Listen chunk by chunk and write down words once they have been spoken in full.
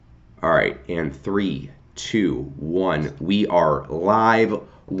All right, and 3, 2, 1. We are live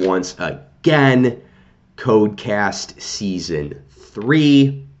once again. Codecast Season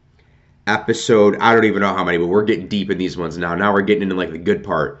 3, episode, I don't even know how many, but we're getting deep in these ones now. Now we're getting into like the good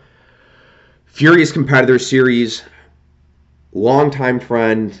part. Furious Competitor Series, longtime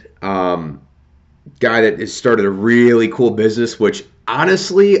friend, guy that has started a really cool business, which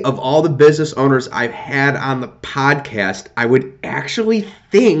honestly, of all the business owners I've had on the podcast, I would actually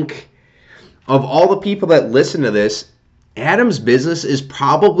think of all the people that listen to this, Adam's business is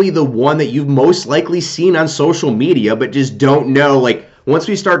probably the one that you've most likely seen on social media, but just don't know. Like, once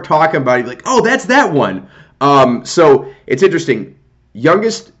we start talking about it, like, oh, that's that one. So it's interesting.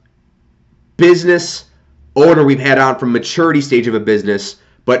 Youngest business owner we've had on from maturity stage of a business,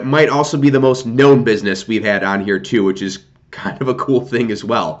 but might also be the most known business we've had on here too, which is kind of a cool thing as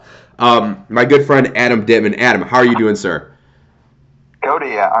well. My good friend Adam Dittman. Adam, how are you doing, sir?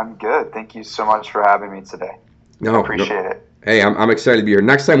 Kody, I'm good. Thank you so much for having me today. I appreciate it. Hey, I'm excited to be here.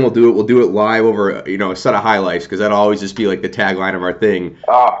 Next time we'll do it live over a set of highlights, because that'll always just be like the tagline of our thing.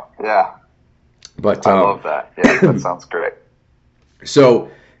 Oh yeah, but I love that. Yeah, that sounds great. So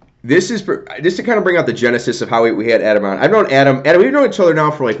this is just to kind of bring out the genesis of how we had Adam on. I've known Adam. We've known each other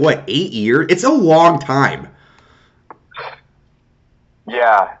now for like what, 8 years? It's a long time.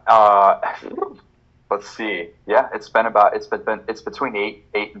 Yeah. Let's see. Yeah, it's between 8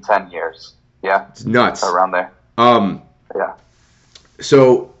 and 10 years. Yeah, it's nuts around there. Yeah.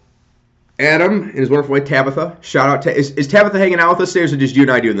 So Adam and his wonderful wife Tabitha. Shout out to is Tabitha hanging out with us today, or is it just you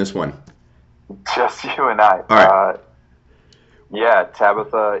and I doing this one? Just you and I. All right. Yeah,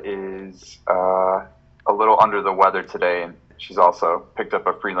 Tabitha is a little under the weather today, and she's also picked up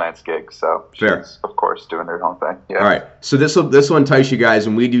a freelance gig, so she's of course doing her own thing. Yeah. All right. So this will entice you guys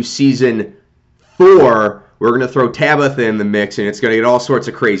when we do season 4. We're going to throw Tabitha in the mix, and it's going to get all sorts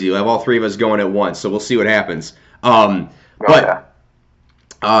of crazy. We'll have all three of us going at once, so we'll see what happens. So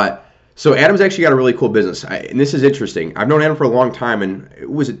Adam's actually got a really cool business, and this is interesting. I've known Adam for a long time, and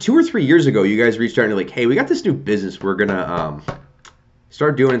was it 2 or 3 years ago you guys reached out and you're like, hey, we got this new business we're going to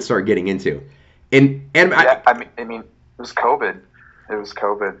start doing and start getting into. And yeah, I mean, it was COVID.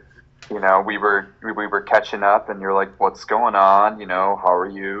 You know, we were catching up, and you're like, what's going on? You know, how are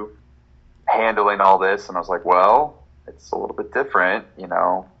you handling all this? And I was like, well, it's a little bit different. You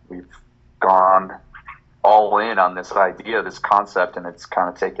know, we've gone all in on this idea, this concept, and it's kind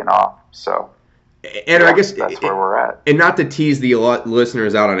of taken off. So, and I guess that's where we're at. And not to tease the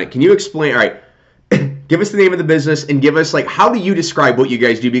listeners out on it, can you explain? All right, give us the name of the business and give us, like, how do you describe what you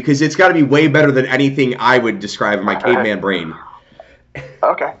guys do? Because it's got to be way better than anything I would describe in my caveman brain.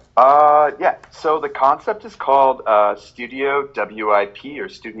 Okay. Yeah. So the concept is called Studio W.I.P or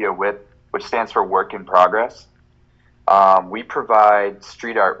Studio W.I.P, which stands for Work in Progress. We provide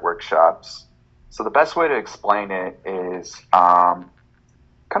street art workshops. So the best way to explain it is kind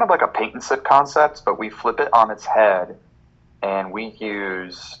of like a paint and sip concept, but we flip it on its head, and we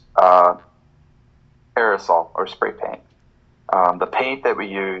use aerosol or spray paint. The paint that we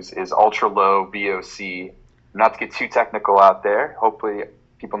use is ultra low VOC. Not to get too technical out there, hopefully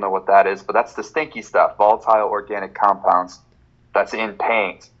people know what that is, but that's the stinky stuff, volatile organic compounds that's in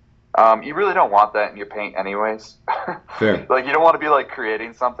paint. You really don't want that in your paint anyways. Fair. Like, you don't want to be like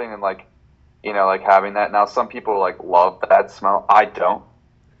creating something and like, you know, like having that. Now some people like love that smell. I don't.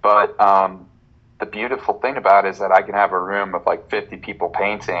 But the beautiful thing about it is that I can have a room of like 50 people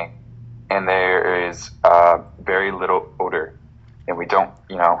painting, and there is very little odor, and we don't,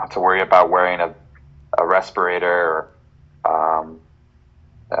 you know, have to worry about wearing a respirator, or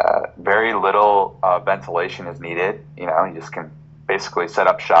very little ventilation is needed. You know, you just can basically set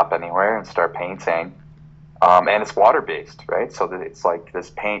up shop anywhere and start painting. And it's water-based, right? So that it's like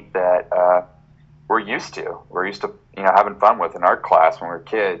this paint that we're used to, you know, having fun with in art class when we were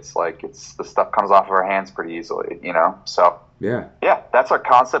kids. Like, the stuff comes off of our hands pretty easily, you know? So yeah, that's our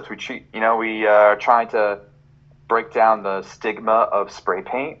concept. We are trying to break down the stigma of spray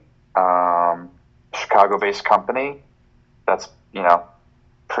paint. Chicago-based company. That's, you know,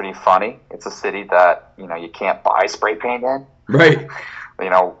 pretty funny. It's a city that, you know, you can't buy spray paint in. Right. You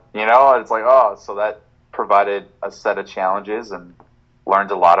know, it's like, oh, so that provided a set of challenges, and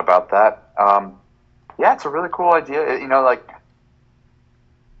learned a lot about that. Yeah, it's a really cool idea. You know, like,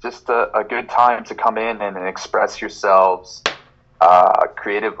 just a good time to come in and express yourselves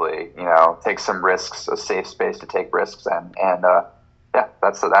creatively. You know, take some risks, a safe space to take risks in, and yeah,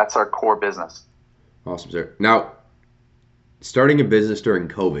 that's our core business. Awesome, sir. Now, starting a business during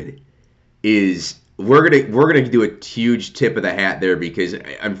COVID is we're gonna do a huge tip of the hat there, because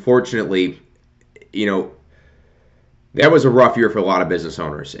unfortunately, you know, That was a rough year for a lot of business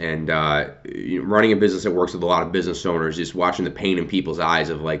owners, and running a business that works with a lot of business owners, just watching the pain in people's eyes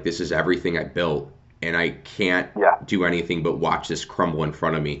of like, this is everything I built, and I can't Yeah. do anything but watch this crumble in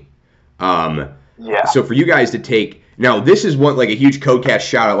front of me. Yeah. So for you guys to take now, this is one like a huge Codecast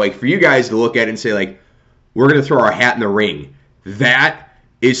shout out. Like for you guys to look at it and say like, we're gonna throw our hat in the ring. That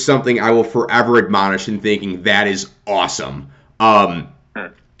is something I will forever admonish in thinking that is awesome.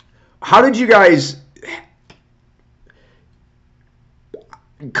 How did you guys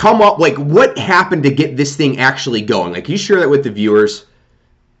come up, like what happened to get this thing actually going? Like, can you share that with the viewers?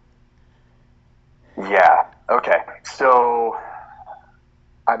 Yeah. Okay. So,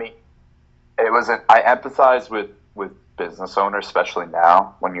 I mean, I empathize with business owners, especially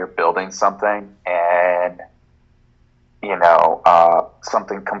now when you're building something and,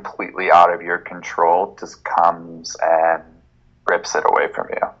 something completely out of your control just comes and rips it away from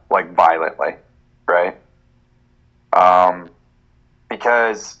you, like violently, right?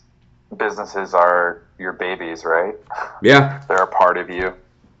 Because businesses are your babies, right? Yeah. They're a part of you.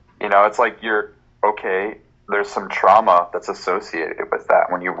 It's like there's some trauma that's associated with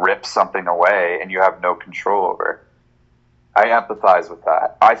that when you rip something away and you have no control over it. I empathize with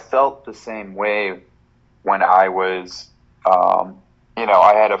that. I felt the same way when I was,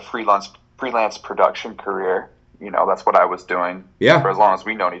 I had a freelance production career. That's what I was doing for as long as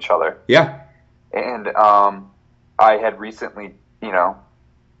we known each other. Yeah. And I had recently,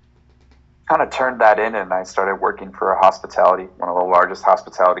 kind of turned that in, and I started working for one of the largest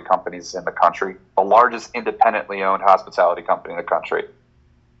hospitality companies in the country, the largest independently owned hospitality company in the country.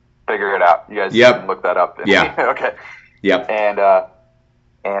 Figure it out. You guys can look that up. Yeah. Okay. Yep. And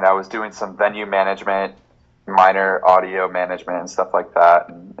I was doing some venue management, minor audio management, and stuff like that.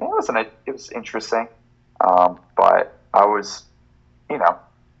 And it was interesting, but I was,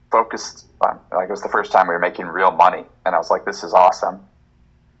 focused on, like, it was the first time we were making real money, and I was like, this is awesome.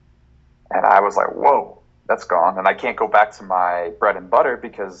 And I was like, whoa, that's gone. And I can't go back to my bread and butter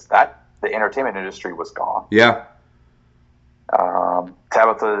because the entertainment industry was gone. Yeah.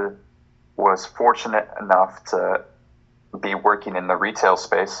 Tabitha was fortunate enough to be working in the retail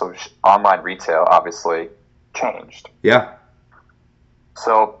space. So online retail obviously changed. Yeah.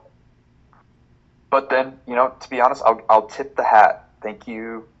 So, but then, to be honest, I'll tip the hat. Thank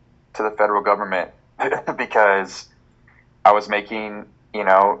you to the federal government because I was making,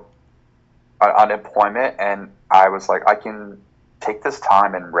 unemployment, and I was like, I can take this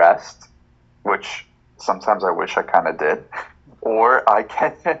time and rest, which sometimes I wish I kind of did, or I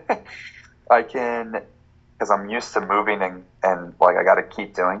can because I'm used to moving and like I got to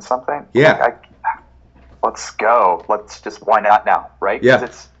keep doing something. Yeah. Let's go. Let's just, why not now, right? Yeah.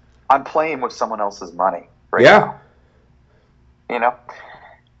 Because I'm playing with someone else's money right now. And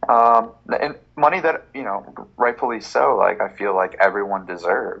money that, rightfully so, like I feel like everyone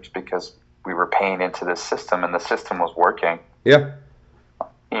deserves because we were paying into this system and the system was working. Yeah.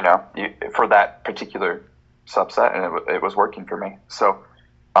 For that particular subset, and it was working for me. So,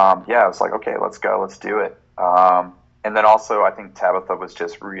 I was like, okay, let's go, let's do it. And then also I think Tabitha was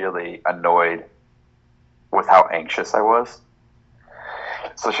just really annoyed with how anxious I was.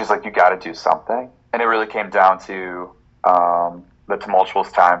 So she's like, you got to do something. And it really came down to the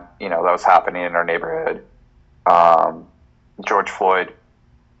tumultuous time, that was happening in our neighborhood. George Floyd,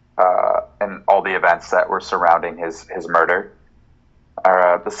 and all the events that were surrounding his murder.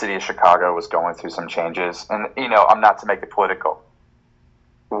 The city of Chicago was going through some changes. And, I'm not to make it political.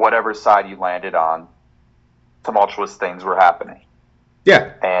 Whatever side you landed on, tumultuous things were happening.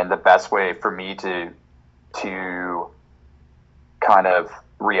 Yeah. And the best way for me to kind of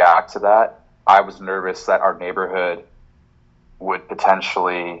react to that, I was nervous that our neighborhood would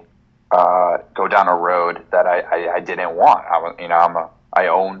potentially go down a road that I didn't want. I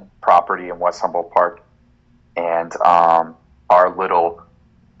own property in West Humboldt Park, and our little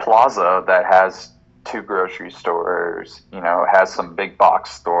plaza that has 2 grocery stores, has some big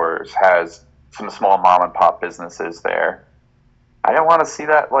box stores, has some small mom and pop businesses there. I didn't want to see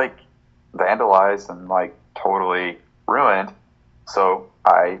that like vandalized and like totally ruined. So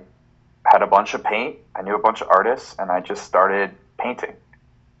I had a bunch of paint. I knew a bunch of artists, and I just started painting,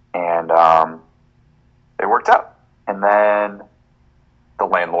 and it worked out. And then the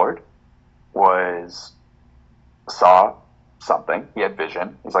landlord saw something. He had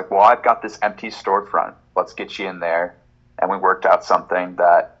vision. He's like, well, I've got this empty storefront. Let's get you in there. And we worked out something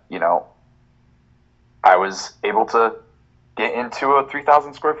that, I was able to get into a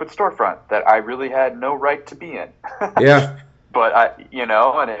 3,000 square foot storefront that I really had no right to be in. Yeah. But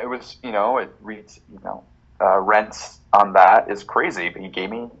and it was, it reads, rents on that is crazy. But he gave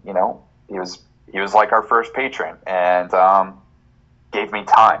me, he was like our first patron, and gave me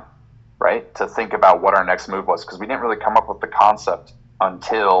time, right, to think about what our next move was, because we didn't really come up with the concept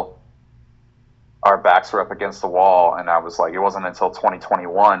until our backs were up against the wall. And I was like, it wasn't until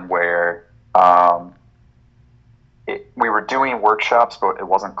 2021 where we were doing workshops, but it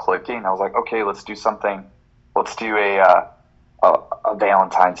wasn't clicking. I was like, okay, let's do something. Let's do a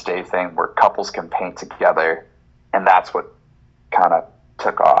Valentine's Day thing where couples can paint together. And that's what kind of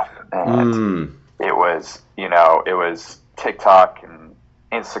took off. And it was, it was TikTok and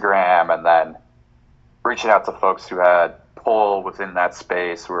Instagram, and then reaching out to folks who had pull within that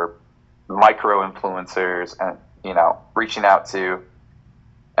space, who were micro influencers, and, reaching out to,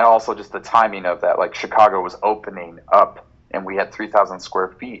 and also just the timing of that. Like, Chicago was opening up and we had 3,000 square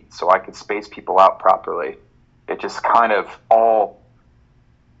feet, so I could space people out properly. It just kind of all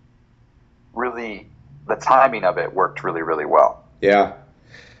really, the timing of it worked really, really well. Yeah.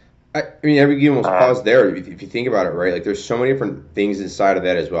 I mean, you almost pause there if you think about it, right? Like, there's so many different things inside of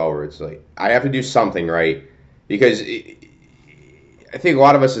that as well, where it's like, I have to do something, right? Because I think a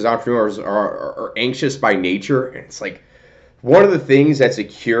lot of us as entrepreneurs are anxious by nature, and it's like, one of the things that's a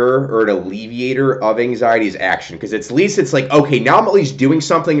cure or an alleviator of anxiety is action, because at least it's like, okay, now I'm at least doing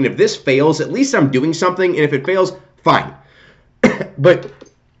something, and if this fails, at least I'm doing something, and if it fails, fine. But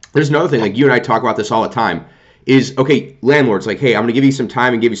there's another thing, like you and I talk about this all the time, is, okay, landlords, like, hey, I'm going to give you some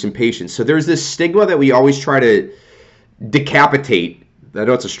time and give you some patience. So there's this stigma that we always try to decapitate. I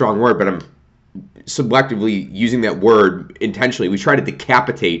know it's a strong word, but I'm selectively using that word intentionally. We try to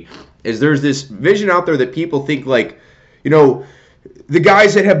decapitate, as there's this vision out there that people think, like, the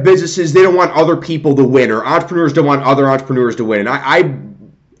guys that have businesses, they don't want other people to win, or entrepreneurs don't want other entrepreneurs to win. And I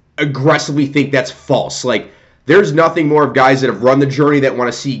aggressively think that's false. Like, there's nothing more of guys that have run the journey that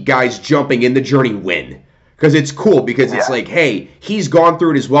want to see guys jumping in the journey win. Because it's cool, because it's like, hey, he's gone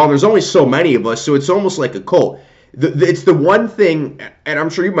through it as well, and there's only so many of us, so it's almost like a cult. It's the one thing, and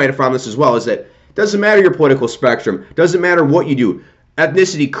I'm sure you might have found this as well, is that it doesn't matter your political spectrum, doesn't matter what you do,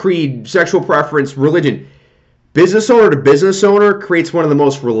 ethnicity, creed, sexual preference, religion. Business owner to business owner creates one of the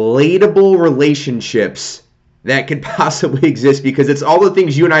most relatable relationships that could possibly exist, because it's all the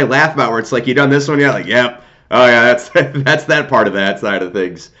things you and I laugh about, where it's like, you done this one yet? Like, yep. Oh yeah, that's that part of that side of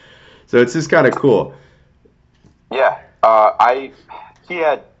things. So it's just kind of cool. Yeah,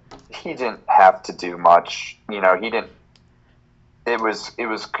 he didn't have to do much. He didn't. It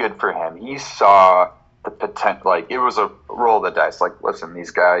was good for him. He saw the potential. Like, it was a roll of the dice. Like, listen,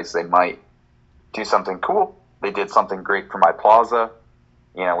 these guys, they might do something cool. They did something great for my plaza.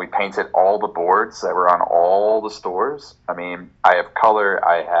 We painted all the boards that were on all the stores. I mean, I have color,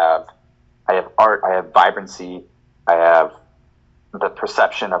 I have art, I have vibrancy, I have the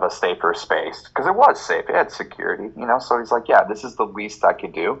perception of a safer space, because it was safe. It had security, so he's like, yeah, this is the least I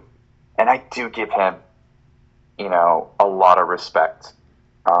could do. And I do give him, a lot of respect.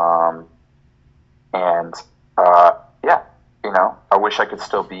 I wish I could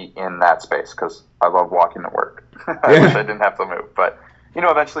still be in that space, because I love walking to work. I wish I didn't have to move. But,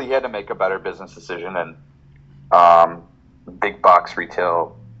 eventually he had to make a better business decision, and big box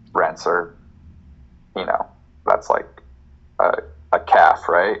retail rents are, that's like a calf,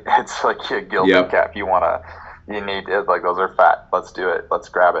 right? It's like a gilded calf. You need it, like, those are fat. Let's do it. Let's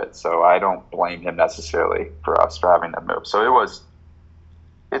grab it. So I don't blame him necessarily for us for having to move. So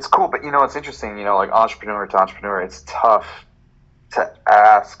it's cool. But, it's interesting, like, entrepreneur to entrepreneur, it's tough to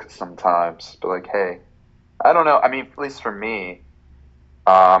ask sometimes. But, like, hey, I don't know. I mean, at least for me,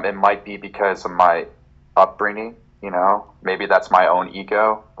 it might be because of my upbringing, maybe that's my own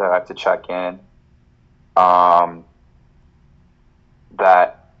ego that I have to check in.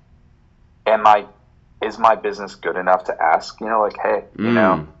 That is my business good enough to ask, like, hey,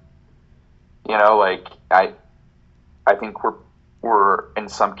 like, I think we're in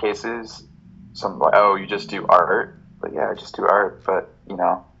some cases, like, oh, you just do art. But yeah, I just do art. But,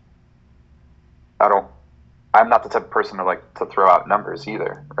 I'm not the type of person to like to throw out numbers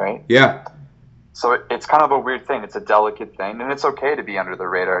either. Right. Yeah. So it's kind of a weird thing. It's a delicate thing, and it's okay to be under the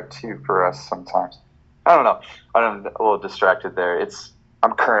radar too for us sometimes. I don't know. I'm a little distracted there.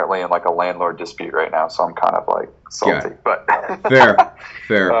 I'm currently in like a landlord dispute right now, so I'm kind of like salty. Yeah. But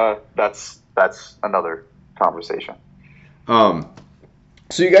fair. That's another conversation. So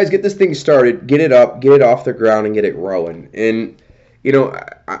you guys get this thing started, get it up, get it off the ground, and get it rolling. And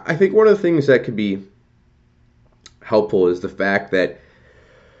I think one of the things that could be helpful is the fact that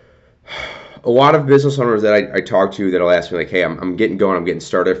a lot of business owners that I talk to that'll ask me, like, hey, I'm getting going, I'm getting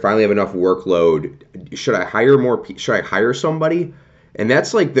started, I finally have enough workload. Should I hire more? Should I hire somebody? And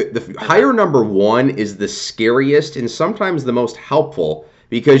that's like the hire number one is the scariest and sometimes the most helpful,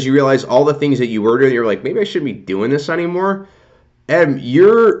 because you realize all the things that you were doing, you're like, maybe I shouldn't be doing this anymore. Adam,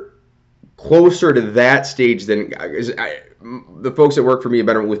 you're closer to that stage than the folks that work for me have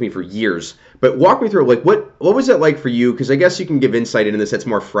been with me for years. But walk me through, like, what was it like for you? Because I guess you can give insight into this that's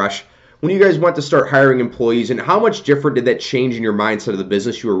more fresh. When you guys went to start hiring employees, and how much different did that change in your mindset of the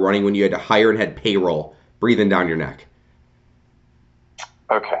business you were running when you had to hire and had payroll breathing down your neck?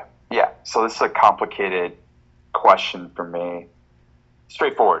 Okay. Yeah. So this is a complicated question for me.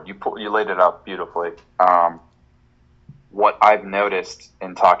 Straightforward. You laid it out beautifully. What I've noticed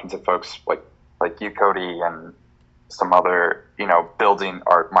in talking to folks like you, Kody, and some other, building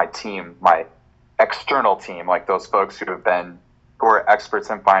my team, my external team, like those folks who are experts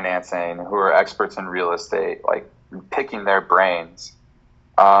in financing, who are experts in real estate, like picking their brains,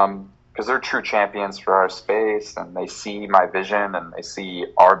 because they're true champions for our space, and they see my vision and they see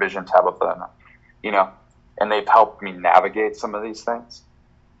our vision, Tabitha, and they've helped me navigate some of these things.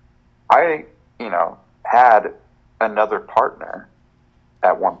 I, had another partner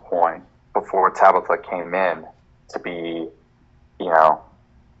at one point before Tabitha came in to be,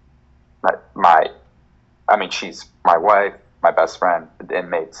 she's my wife, my best friend. It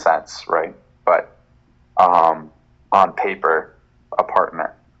made sense, right? But on paper, a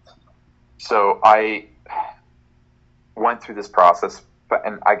partner. So I went through this process,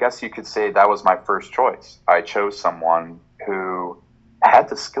 and I guess you could say that was my first choice. I chose someone who had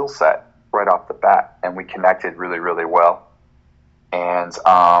the skill set right off the bat, and we connected really, really well. And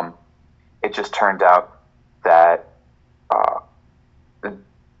it just turned out that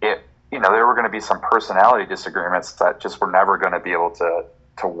there were going to be some personality disagreements that just were never going to be able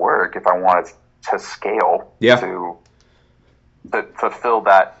to work if I wanted to scale to fulfill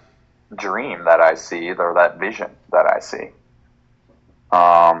that dream that I see, or that vision that I see.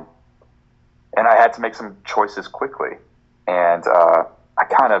 And I had to make some choices quickly. And I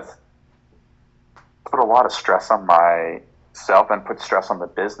kind of put a lot of stress on myself and put stress on the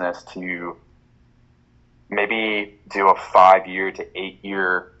business to maybe do a 5-year to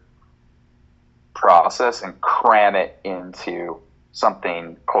 8-year process and cram it into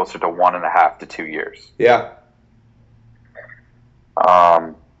something closer to 1.5 to 2 years. Yeah.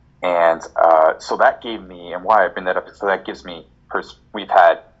 So that gave me, and why I bring that up, so that gives me, we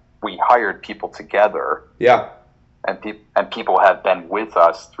hired people together. Yeah. And people have been with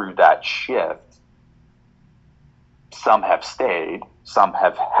us through that shift. Some have stayed, some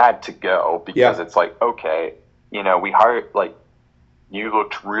have had to go because it's like, okay, we hired, like, you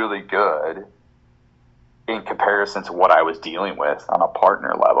looked really good in comparison to what I was dealing with on a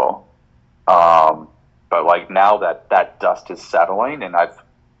partner level. But like now that dust is settling and I've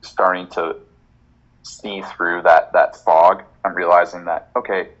starting to see through that fog, I'm realizing that,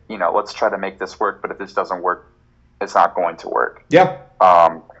 okay, let's try to make this work. But if this doesn't work, it's not going to work. Yeah.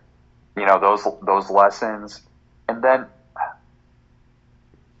 Those lessons. And then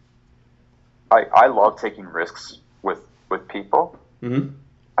I love taking risks with people. Mm-hmm.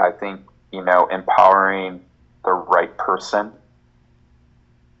 I think, empowering the right person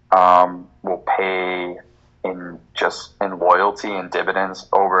will pay in loyalty and dividends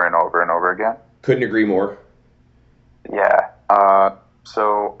over and over and over again. Couldn't agree more. Yeah.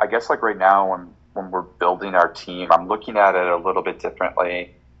 So I guess like right now when we're building our team, I'm looking at it a little bit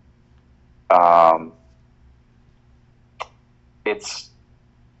differently. I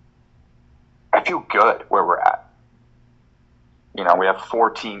feel good where we're at. We have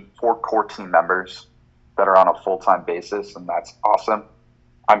 4 core team members that are on a full-time basis, and that's awesome.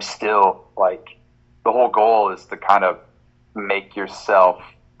 I'm still like, the whole goal is to kind of make yourself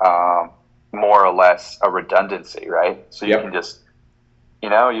more or less a redundancy, right? So you can just,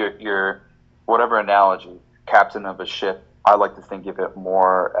 you're whatever analogy, captain of a ship. I like to think of it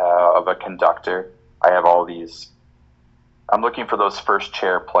more of a conductor. I have all these. I'm looking for those first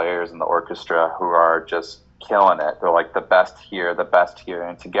chair players in the orchestra who are just killing it. They're like the best here,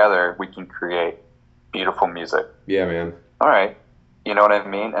 and together we can create beautiful music. Yeah, man. All right. You know what I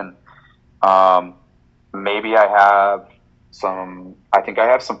mean? And maybe I think I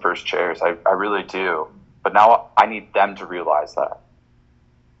have some first chairs. I really do. But now I need them to realize that.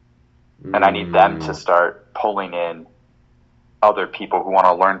 And I need them to start pulling in other people who want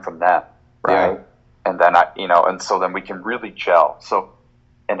to learn from them, right? Yeah. And then and so then we can really gel. So,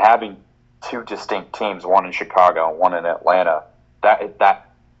 and having 2 distinct teams, one in Chicago and one in Atlanta, that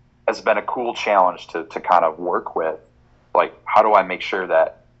has been a cool challenge to kind of work with. Like, how do I make sure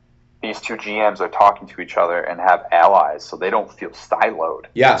that these 2 GMs are talking to each other and have allies so they don't feel siloed?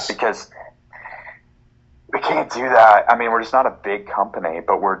 Yes. Because we can't do that. I mean, we're just not a big company,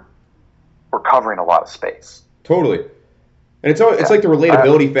 but we're covering a lot of space. Totally. And it's like the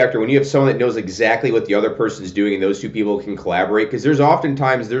relatability factor when you have someone that knows exactly what the other person's doing and those two people can collaborate. Because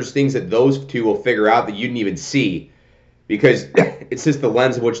there's things that those two will figure out that you didn't even see because it's just the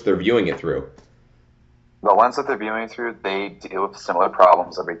lens of which they're viewing it through. The lens that they're viewing through, they deal with similar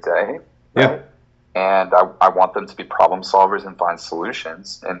problems every day. Yeah. Right? And I want them to be problem solvers and find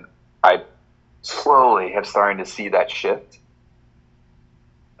solutions. And I slowly have starting to see that shift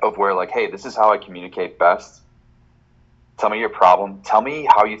of where, like, hey, this is how I communicate best. Tell me your problem. Tell me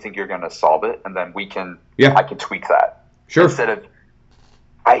how you think you're going to solve it, and then I can tweak that. Sure. Instead of,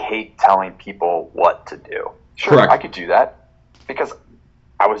 I hate telling people what to do. Sure, Correct. I could do that because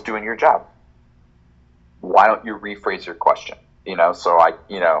I was doing your job. Why don't you rephrase your question? And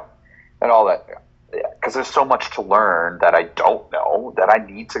all that. Because there's so much to learn that I don't know that I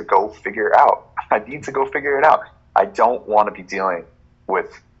need to go figure out. I don't want to be dealing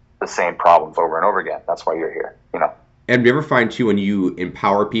with the same problems over and over again. That's why you're here, And do you ever find, too, when you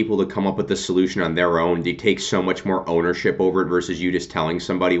empower people to come up with the solution on their own, they take so much more ownership over it versus you just telling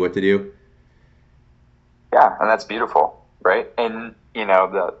somebody what to do? Yeah, and that's beautiful, right? And,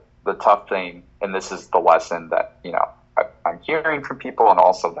 the tough thing, and this is the lesson that, I'm hearing from people and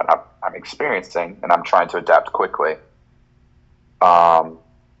also that I'm experiencing and I'm trying to adapt quickly,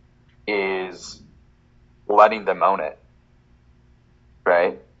 is letting them own it,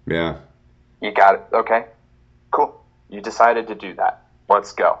 right? Yeah. You got it. Okay, cool. You decided to do that.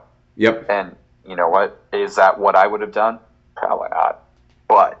 Let's go. Yep. And you know what? Is that what I would have done? Probably not.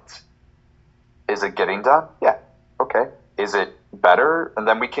 But is it getting done? Yeah. Okay. Is it better? And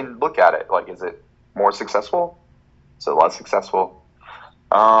then we can look at it. Like, is it more successful? Is it less successful?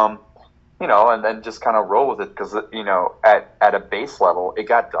 And then just kind of roll with it because, at a base level, it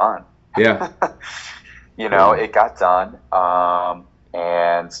got done. Yeah. It got done.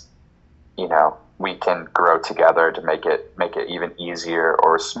 And, we can grow together to make it even easier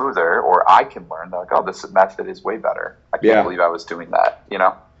or smoother, or I can learn that, like, oh, this method is way better. I can't believe I was doing that,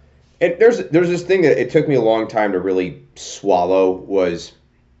 And there's this thing that it took me a long time to really swallow was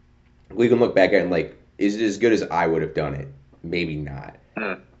we can look back at it and like, is it as good as I would have done it? Maybe not.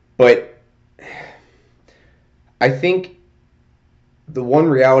 But I think the one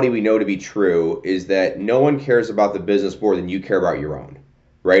reality we know to be true is that no one cares about the business more than you care about your own,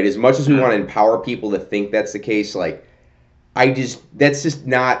 right? As much as we want to empower people to think that's the case, like, that's just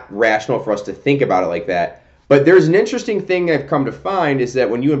not rational for us to think about it like that. But there's an interesting thing I've come to find is that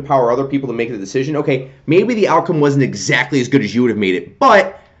when you empower other people to make the decision, okay, maybe the outcome wasn't exactly as good as you would have made it,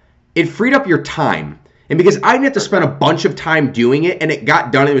 but it freed up your time. And because I didn't have to spend a bunch of time doing it, and it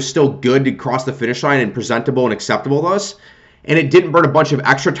got done, it was still good to cross the finish line and presentable and acceptable to us, and it didn't burn a bunch of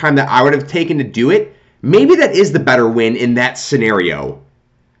extra time that I would have taken to do it, maybe that is the better win in that scenario.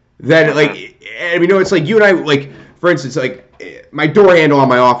 That, like, it's like you and I, like, for instance, like, my door handle on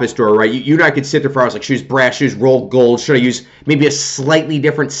my office door, right? You and I could sit there for hours, like, should I use brass, should I use rolled gold, should I use maybe a slightly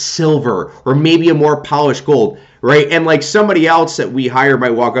different silver, or maybe a more polished gold, right? And, like, somebody else that we hire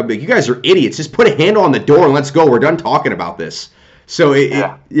might walk up and be like, you guys are idiots, just put a handle on the door and let's go, we're done talking about this. So, it's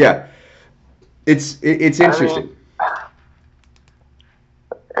interesting.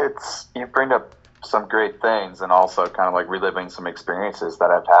 You bring up some great things and also kind of like reliving some experiences that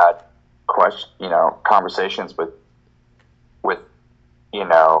I've had conversations with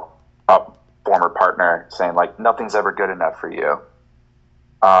a former partner saying like nothing's ever good enough for you,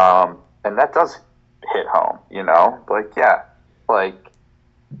 and that does hit home,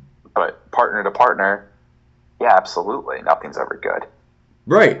 but partner to partner, absolutely nothing's ever good,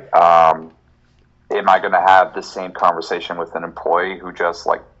 right? Am I going to have the same conversation with an employee who just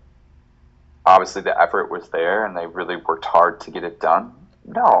like obviously the effort was there and they really worked hard to get it done?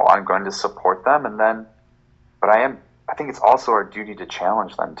 No, I'm going to support them, but I think it's also our duty to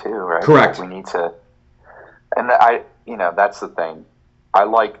challenge them too, right? Correct. Like we need to, and that's the thing. I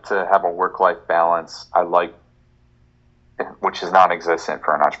like to have a work-life balance. Which is non-existent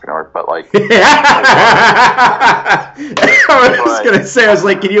for an entrepreneur, but like. I was gonna say, I was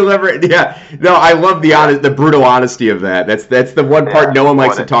like, can you ever? Yeah, no, I love the brutal honesty of that. That's the one part no one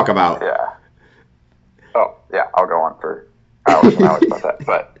likes to talk about. Yeah. Oh yeah, I'll go on for hours and hours about that,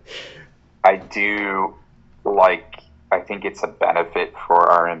 but I do I think it's a benefit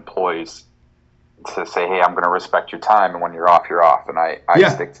for our employees to say, hey, I'm going to respect your time, and when you're off, and I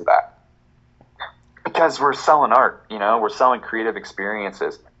stick to that. Because we're selling art, we're selling creative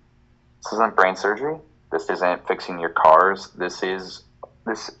experiences. This isn't brain surgery. This isn't fixing your cars.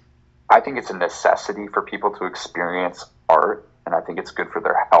 I think it's a necessity for people to experience art, and I think it's good for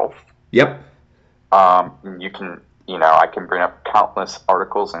their health. Yep. I can bring up countless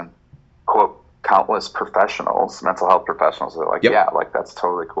articles and quote countless professionals, mental health professionals, that are like, Yep. yeah, like that's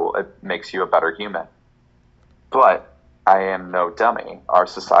totally cool. It makes you a better human. But I am no dummy. Our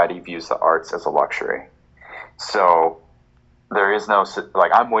society views the arts as a luxury. So there is no,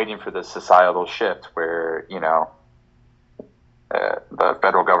 like, I'm waiting for this societal shift where, the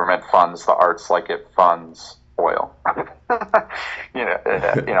federal government funds the arts like it funds oil.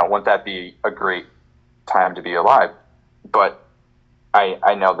 Wouldn't that be a great time to be alive? But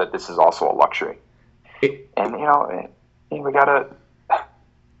I know that this is also a luxury. And, we gotta,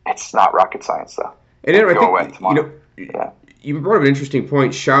 it's not rocket science though. And then I Go away think, tomorrow. Yeah. you brought up an interesting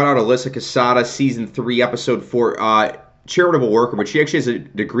point. Shout out Alyssa Casada, season 3, episode 4, charitable worker, but she actually has a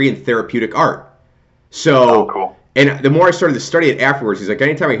degree in therapeutic art. So, cool. And the more I started to study it afterwards, he's like,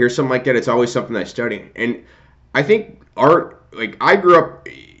 anytime I hear something like that, it's always something I study. And I think art, like, I grew up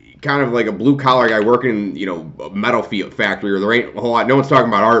kind of like a blue collar guy working in, a metal factory, or there ain't a whole lot. No one's talking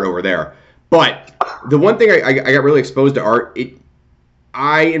about art over there. But the one thing I got really exposed to art,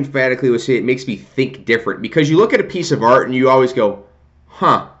 I emphatically would say it makes me think different, because you look at a piece of art and you always go,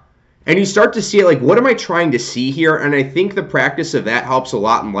 huh. And you start to see it like, what am I trying to see here? And I think the practice of that helps a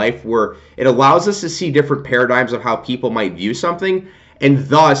lot in life, where it allows us to see different paradigms of how people might view something, and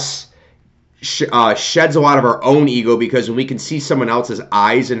thus sheds a lot of our own ego, because when we can see someone else's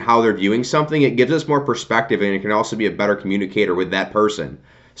eyes and how they're viewing something, it gives us more perspective, and it can also be a better communicator with that person.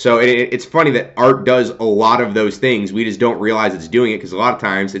 So it's funny that art does a lot of those things. We just don't realize it's doing it, because a lot of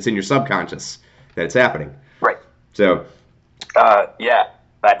times it's in your subconscious that it's happening. Right. So.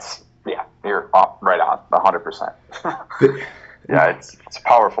 You're right on, 100%. Yeah, it's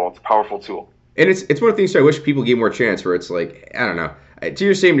powerful. It's a powerful tool. And it's one of the things I wish people gave more chance, where it's like, I don't know, to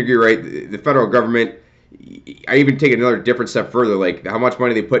your same degree, right? The federal government, I even take another different step further, like how much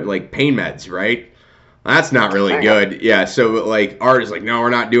money they put in like pain meds, right? That's not really good. Yeah, so like art is like, no, we're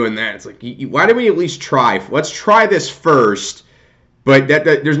not doing that. It's like, why don't we at least try? Let's try this first. But that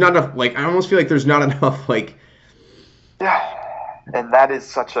there's not enough, like, I almost feel like there's not enough, like. Yeah. And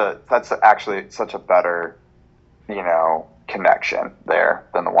that's actually such a better, connection there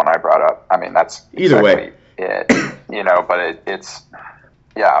than the one I brought up. I mean, that's either way it, but it's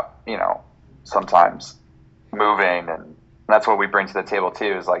sometimes moving, and that's what we bring to the table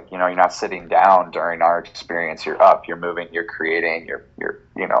too, is like, you're not sitting down during our experience. You're up, you're moving, you're creating,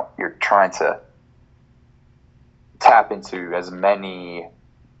 you're trying to tap into as many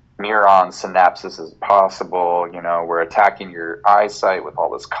neuron synapses as possible. We're attacking your eyesight with all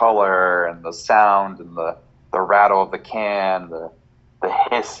this color and the sound and the rattle of the can, the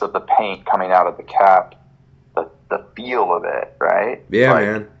hiss of the paint coming out of the cap, the feel of it, right? Yeah,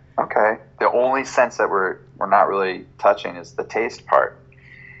 man. Okay. The only sense that we're not really touching is the taste part.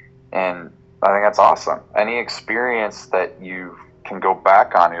 And I think that's awesome. Any experience that you can go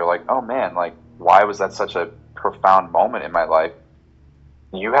back on, you're like, oh man, like, why was that such a profound moment in my life?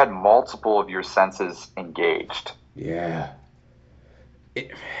 You had multiple of your senses engaged. Yeah.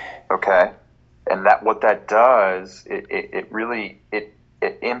 Okay. And what that does, it really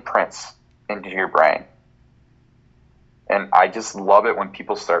imprints into your brain. And I just love it when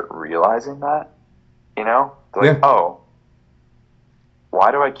people start realizing that, they're like, oh,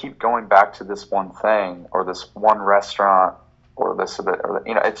 why do I keep going back to this one thing, or this one restaurant, or this, or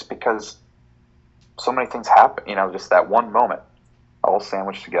it's because so many things happen, just that one moment, all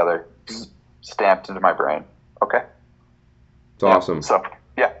sandwiched together, stamped into my brain. Okay. It's awesome. So,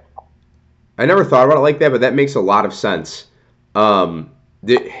 yeah. I never thought about it like that, but that makes a lot of sense.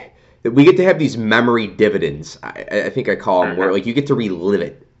 We get to have these memory dividends, I think I call them, where like you get to relive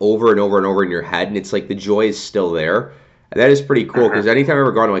it over and over and over in your head, and it's like the joy is still there. And that is pretty cool, because anytime I've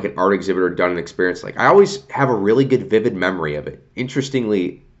ever gone to like an art exhibit or done an experience, like I always have a really good vivid memory of it.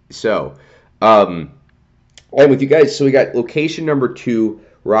 Interestingly so. And with you guys, so we got location number 2,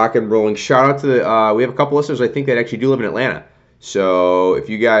 rock and rolling. Shout out to we have a couple listeners I think that actually do live in Atlanta. So if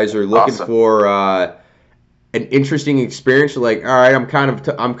you guys are looking for an interesting experience, you're like, all right, I'm kind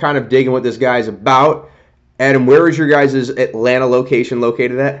of digging what this guy's about. Adam, where is your guys' Atlanta location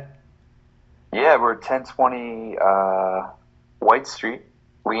located at? Yeah, we're 1020 White Street.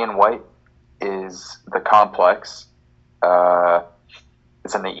 Lee and White is the complex.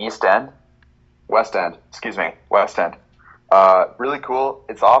 It's in the West End. Really cool.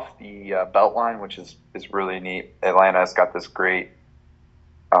 It's off the Beltline, which is really neat. Atlanta's got this great,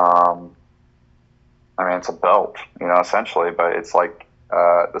 it's a belt, essentially, but it's like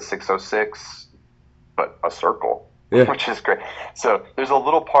the 606, but a circle, which is great. So there's a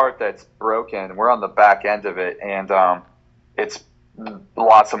little part that's broken. We're on the back end of it, and it's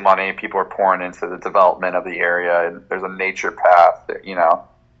lots of money. People are pouring into the development of the area, and there's a nature path,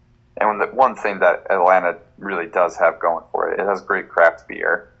 And the one thing that Atlanta really does have going for it, it has great craft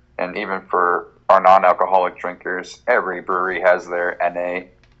beer. And even for our non-alcoholic drinkers, every brewery has their NA,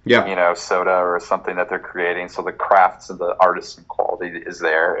 soda or something that they're creating. So the crafts and the artisan quality is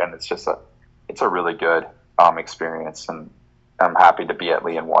there, and it's a really good experience. And I'm happy to be at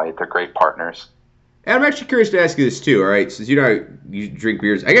Lee and White. They're great partners. And I'm actually curious to ask you this too. All right, since you drink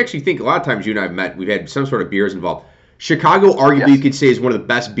beers, I actually think a lot of times you and I have met. We've had some sort of beers involved. Chicago, arguably, you could say, is one of the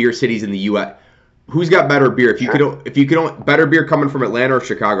best beer cities in the U.S. Who's got better beer? If you could, better beer coming from Atlanta or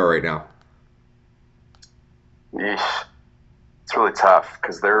Chicago right now? Yeesh. It's really tough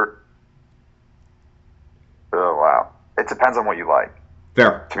because oh wow, it depends on what you like.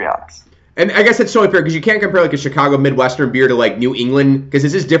 Fair, to be honest. And I guess that's totally fair because you can't compare like a Chicago Midwestern beer to like New England because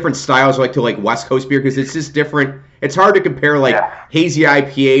it's just different styles like to like West Coast beer because it's just different. It's hard to compare like hazy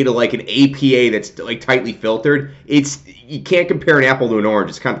IPA to like an APA that's like tightly filtered. You can't compare an apple to an orange.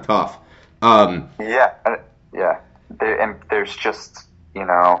 It's kind of tough. And there's just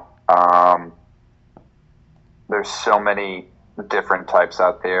there's so many different types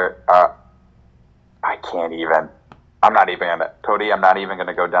out there. I'm not even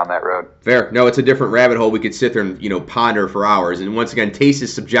gonna go down that road. Fair. No, it's a different rabbit hole. We could sit there and ponder for hours. And once again, taste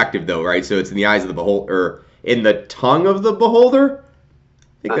is subjective, though, right? So it's in the eyes of the beholder, or in the tongue of the beholder.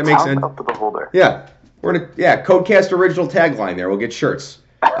 I think that makes sense. The tongue of the beholder. Yeah, Codecast original tagline there. We'll get shirts.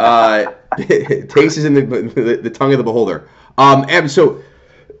 Taste is in the tongue of the beholder. So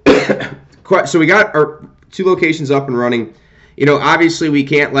we got our 2 locations up and running. Obviously we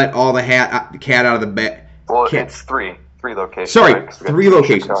can't let all the cat out of the bag. Well, it's three locations. Sorry, right? 3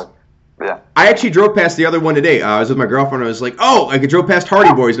 locations. Yeah. I actually drove past the other one today. I was with my girlfriend. I was like, I drove past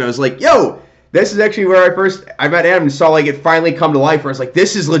Hardy Boys, and I was like, yo, this is actually where I met Adam and saw like it finally come to life. Where I was like,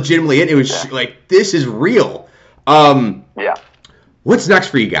 this is legitimately it. It was like, this is real. What's next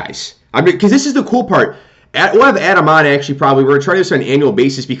for you guys? Because this is the cool part. We'll have Adam on actually probably. We're trying to do this on an annual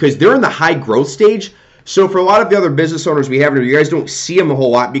basis because they're in the high growth stage. So for a lot of the other business owners we have, you guys don't see them a whole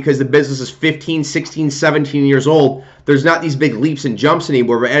lot because the business is 15, 16, 17 years old. There's not these big leaps and jumps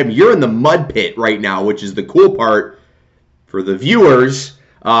anymore. But Adam, you're in the mud pit right now, which is the cool part for the viewers.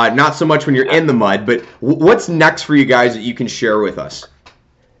 Not so much when you're in the mud, but what's next for you guys that you can share with us?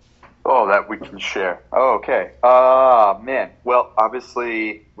 Oh, that we can share. Oh, okay. Man. Well,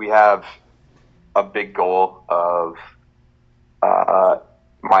 obviously we have a big goal of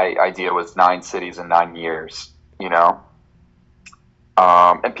my idea was 9 cities in 9 years, and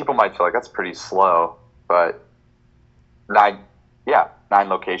people might feel like that's pretty slow, but 9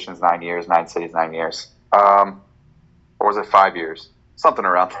 locations, 9 years, 9 cities, 9 years. Or was it 5 years? Something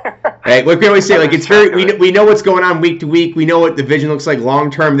around there. Hey, like we always say, like it's very, we know what's going on week to week. We know what the vision looks like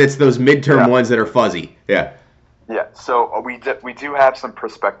long term. That's those midterm ones that are fuzzy. Yeah. Yeah. So we do have some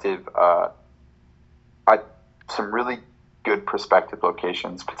perspective, some really good prospective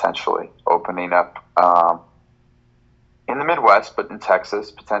locations potentially opening up in the Midwest, but in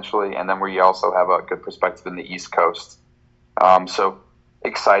Texas potentially, and then we also have a good perspective in the East Coast. So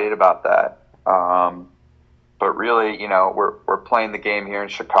excited about that. But really, we're playing the game here in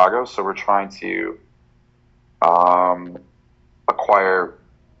Chicago, so we're trying to acquire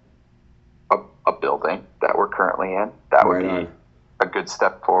a building that we're currently in. That would be a good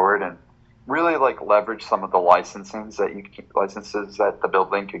step forward, and really like leverage some of the licenses that the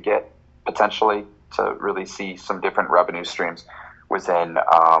building could get potentially to really see some different revenue streams within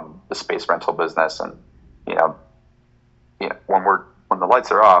the space rental business. And when the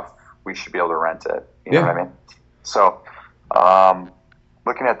lights are off, we should be able to rent it. You know what I mean? So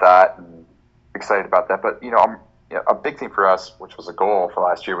looking at that and excited about that. But a big thing for us, which was a goal for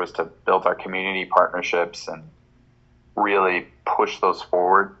last year, was to build our community partnerships and really push those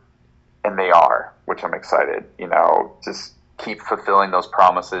forward. And they are, which I'm excited, just keep fulfilling those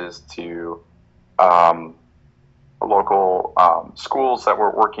promises to local schools that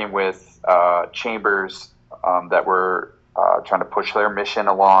we're working with, chambers that we're trying to push their mission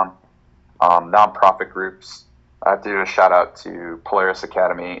along, nonprofit groups. I have to do a shout out to Polaris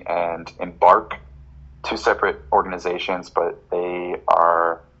Academy and Embark, 2 separate organizations, but they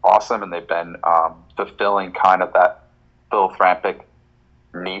are awesome, and they've been fulfilling kind of that philanthropic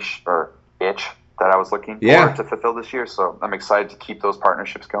niche or itch that I was looking for to fulfill this year. So I'm excited to keep those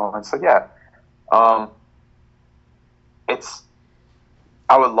partnerships going. So I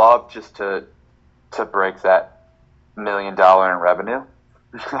would love just to break that $1 million in revenue.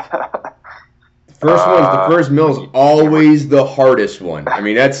 The first mill is always the hardest one. I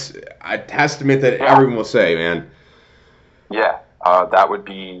mean, that's a testament that everyone will say, man. Yeah, that would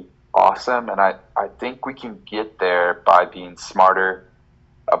be awesome. And I think we can get there by being smarter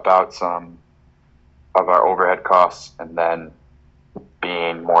about some of our overhead costs and then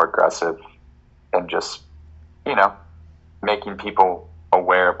being more aggressive and just, making people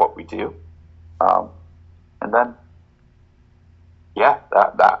aware of what we do. And then,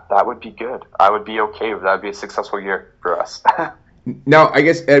 that would be good. I would be okay with that. Would be a successful year for us. Now, I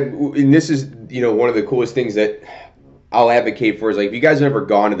guess, Ed, and this is, one of the coolest things that I'll advocate for is, like, if you guys have ever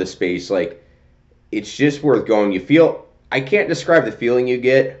gone to the space, like, it's just worth going. I can't describe the feeling you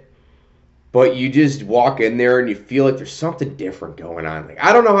get, but you just walk in there and you feel like there's something different going on. Like,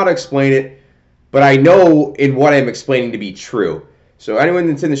 I don't know how to explain it, but I know in what I'm explaining to be true. So anyone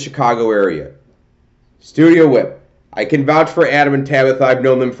that's in the Chicago area, Studio W.I.P. I can vouch for Adam and Tabitha. I've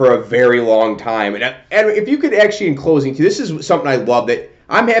known them for a very long time. And Adam, if you could actually, in closing, too, this is something I love that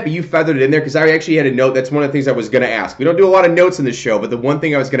I'm happy you feathered it in there because I actually had a note. That's one of the things I was going to ask. We don't do a lot of notes in this show, but the one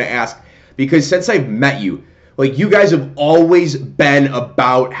thing I was going to ask, because since I've met you, like, you guys have always been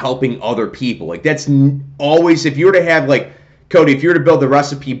about helping other people. Like, that's always, if you were to have, like, Kody, if you were to build the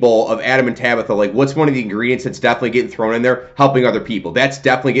recipe bowl of Adam and Tabitha, like, what's one of the ingredients that's definitely getting thrown in there? Helping other people. That's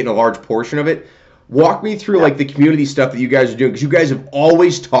definitely getting a large portion of it. Walk me through, like, the community stuff that you guys are doing, because you guys have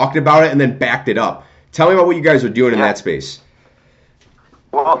always talked about it and then backed it up. Tell me about what you guys are doing in that space.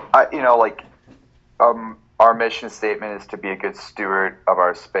 Well, our mission statement is to be a good steward of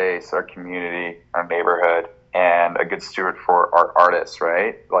our space, our community, our neighborhood, and a good steward for our artists,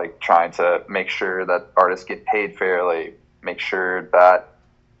 right? Like, trying to make sure that artists get paid fairly, make sure that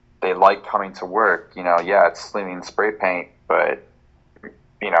they like coming to work. It's slinging spray paint, but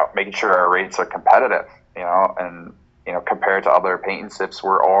making sure our rates are competitive, and, compared to other paint and sips,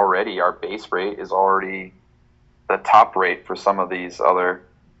 our base rate is already the top rate for some of these other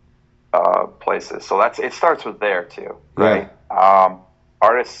places. So it starts with there too, right? Yeah.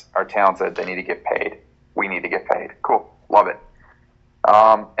 Artists are talented. They need to get paid. We need to get paid. Cool. Love it.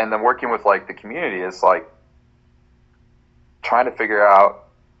 And then working with, like, the community is, like, trying to figure out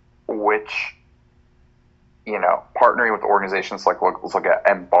which, partnering with organizations like, let's look at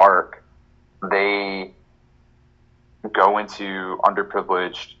Embark. They go into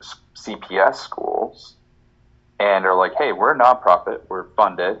underprivileged CPS schools and are like, hey, we're a nonprofit. We're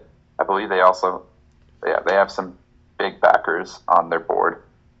funded. I believe they also, they have some big backers on their board.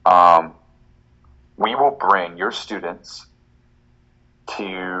 We will bring your students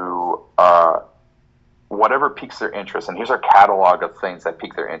to whatever piques their interest. And here's our catalog of things that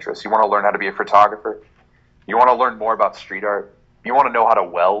pique their interest. You want to learn how to be a photographer? You want to learn more about street art? You want to know how to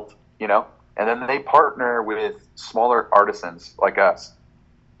weld, And then they partner with smaller artisans like us.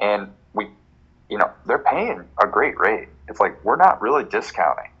 And we, they're paying a great rate. It's like, we're not really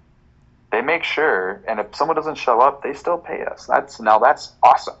discounting. They make sure, and if someone doesn't show up, they still pay us. That's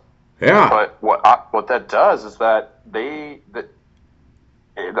awesome. Yeah. But what that does is that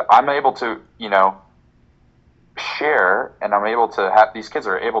I'm able to, share, and I'm able to have, these kids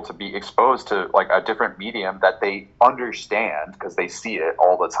are able to be exposed to, like, a different medium that they understand because they see it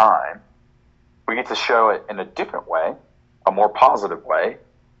all the time. We get to show it in a different way, a more positive way,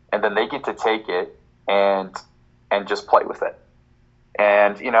 and then they get to take it and just play with it.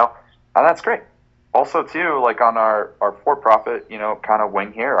 And, and that's great. Also, too, like, on our for-profit, kind of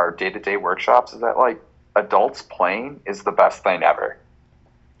wing here, our day-to-day workshops, is that, like, adults playing is the best thing ever.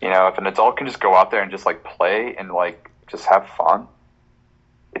 If an adult can just go out there and just, like, play and, like, just have fun,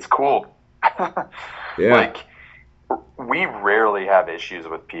 it's cool. Yeah. Like, we rarely have issues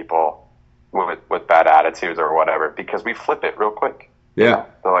with people with bad attitudes or whatever, because we flip it real quick. Yeah.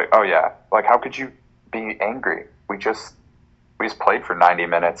 They're like, oh, yeah. Like, how could you be angry? We just played for 90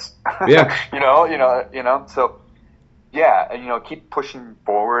 minutes. Yeah. So, yeah, and, keep pushing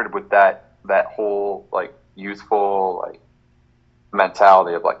forward with that whole, like, youthful, like,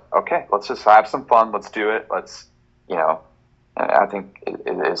 mentality of, like, okay, let's just have some fun. Let's do it. Let's, and I think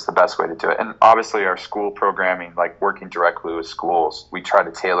it is the best way to do it. And obviously our school programming, like, working directly with schools, we try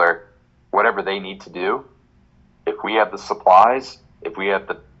to tailor whatever they need to do. If we have the supplies, if we have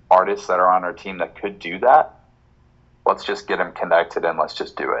the artists that are on our team that could do that, let's just get them connected and let's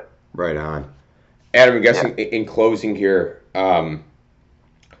just do it. Right on. Adam, I'm guessing in closing here, like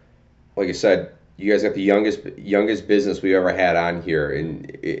I said, you guys got the youngest business we ever had on here,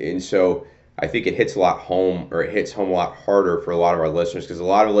 and so I think it hits home a lot harder for a lot of our listeners, because a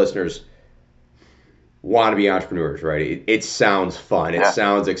lot of listeners want to be entrepreneurs, right? It sounds fun, it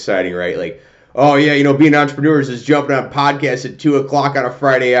sounds exciting, right? Like, oh yeah, being entrepreneurs is jumping on podcasts at 2:00 on a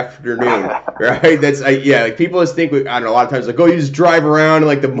Friday afternoon, right? That's like, people just think, I don't know, a lot of times, like, oh, you just drive around and,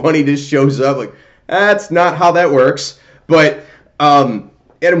 like, the money just shows up. Like, that's not how that works. But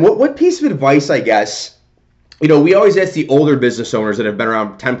Adam, what piece of advice, I guess, we always ask the older business owners that have been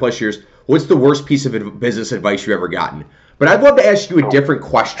around 10 plus years, what's the worst piece of business advice you've ever gotten? But I'd love to ask you a different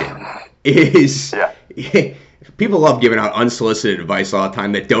question. People love giving out unsolicited advice all the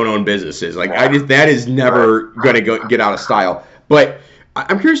time that don't own businesses. That is never going to get out of style. But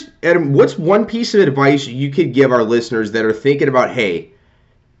I'm curious, Adam, what's one piece of advice you could give our listeners that are thinking about, hey,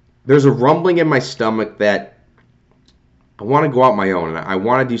 there's a rumbling in my stomach that I want to go out my own and I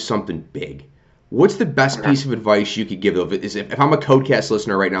want to do something big. What's the best piece of advice you could give them? If I'm a Codecast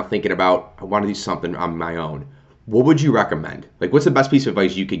listener right now thinking about, I want to do something on my own, what would you recommend? What's the best piece of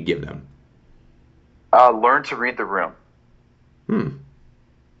advice you could give them? Learn to read the room.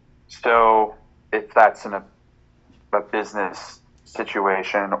 So if that's in a business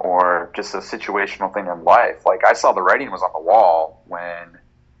situation or just a situational thing in life, I saw the writing was on the wall when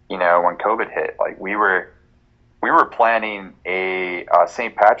COVID hit. We were planning a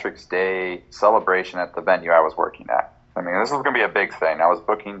St. Patrick's Day celebration at the venue I was working at. I mean, this was going to be a big thing. I was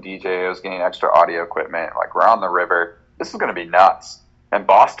booking DJ, I was getting extra audio equipment. We're on the river. This is going to be nuts. And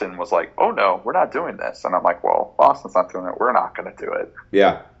Boston was like, oh, no, we're not doing this. And I'm like, well, Boston's not doing it. We're not going to do it.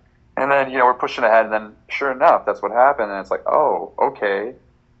 Yeah. And then, we're pushing ahead. And then, sure enough, that's what happened. And it's like, oh, okay.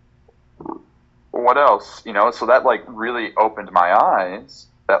 What else? So that, really opened my eyes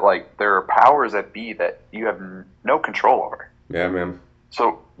that, there are powers that be that you have no control over. Yeah, man.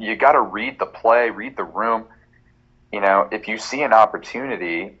 So you got to read the play, read the room. If you see an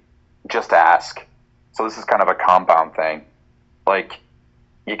opportunity, just ask. So this is kind of a compound thing.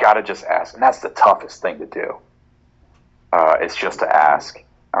 You got to just ask. And that's the toughest thing to do. It's just to ask.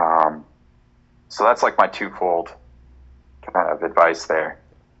 So that's my twofold kind of advice there.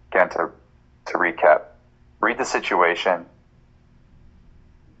 Again, to recap, read the situation.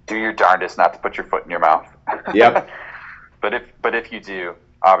 Do your darndest not to put your foot in your mouth. Yep. But if you do,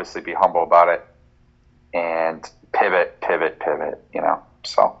 obviously be humble about it and pivot,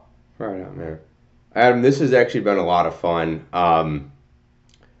 so. Right on, man. Adam, this has actually been a lot of fun.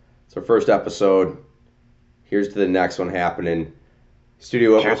 It's our first episode. Here's to the next one happening.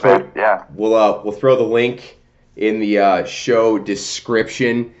 Studio W.I.P. Yeah. We'll throw the link in the show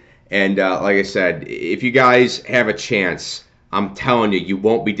description. And like I said, if you guys have a chance, I'm telling you, you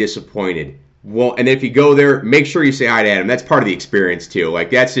won't be disappointed. And if you go there, make sure you say hi to Adam. That's part of the experience too.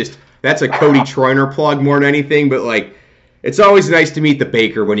 That's a Kody Troiner plug more than anything. But it's always nice to meet the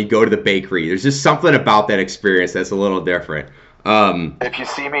baker when you go to the bakery. There's just something about that experience that's a little different. If you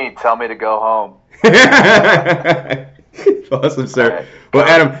see me, tell me to go home. Awesome, sir. Right. Well,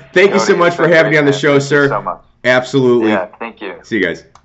 Adam, thank you so much for having me on the show, sir. Thank you so much. Absolutely. Yeah, thank you. See you guys.